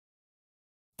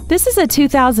This is a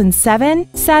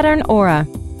 2007 Saturn Aura.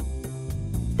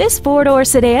 This four-door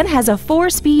sedan has a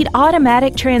 4-speed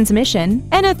automatic transmission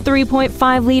and a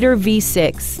 3.5-liter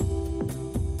V6.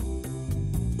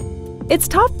 Its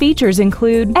top features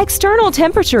include external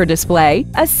temperature display,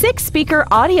 a 6-speaker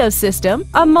audio system,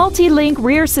 a multi-link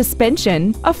rear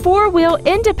suspension, a 4-wheel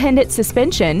independent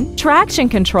suspension, traction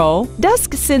control,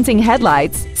 dusk-sensing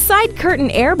headlights, side curtain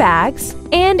airbags,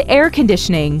 and air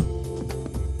conditioning.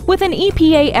 With an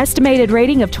EPA estimated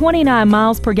rating of 29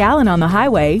 miles per gallon on the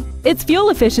highway, its fuel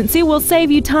efficiency will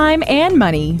save you time and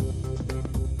money.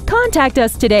 Contact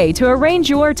us today to arrange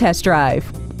your test drive.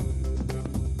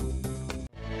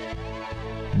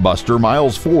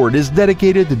 BusterMilesFord is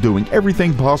dedicated to doing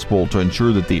everything possible to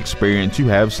ensure that the experience you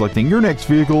have selecting your next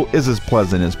vehicle is as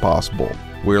pleasant as possible.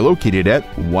 We're located at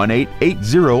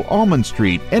 1880 Almon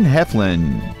Street in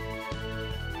Heflin.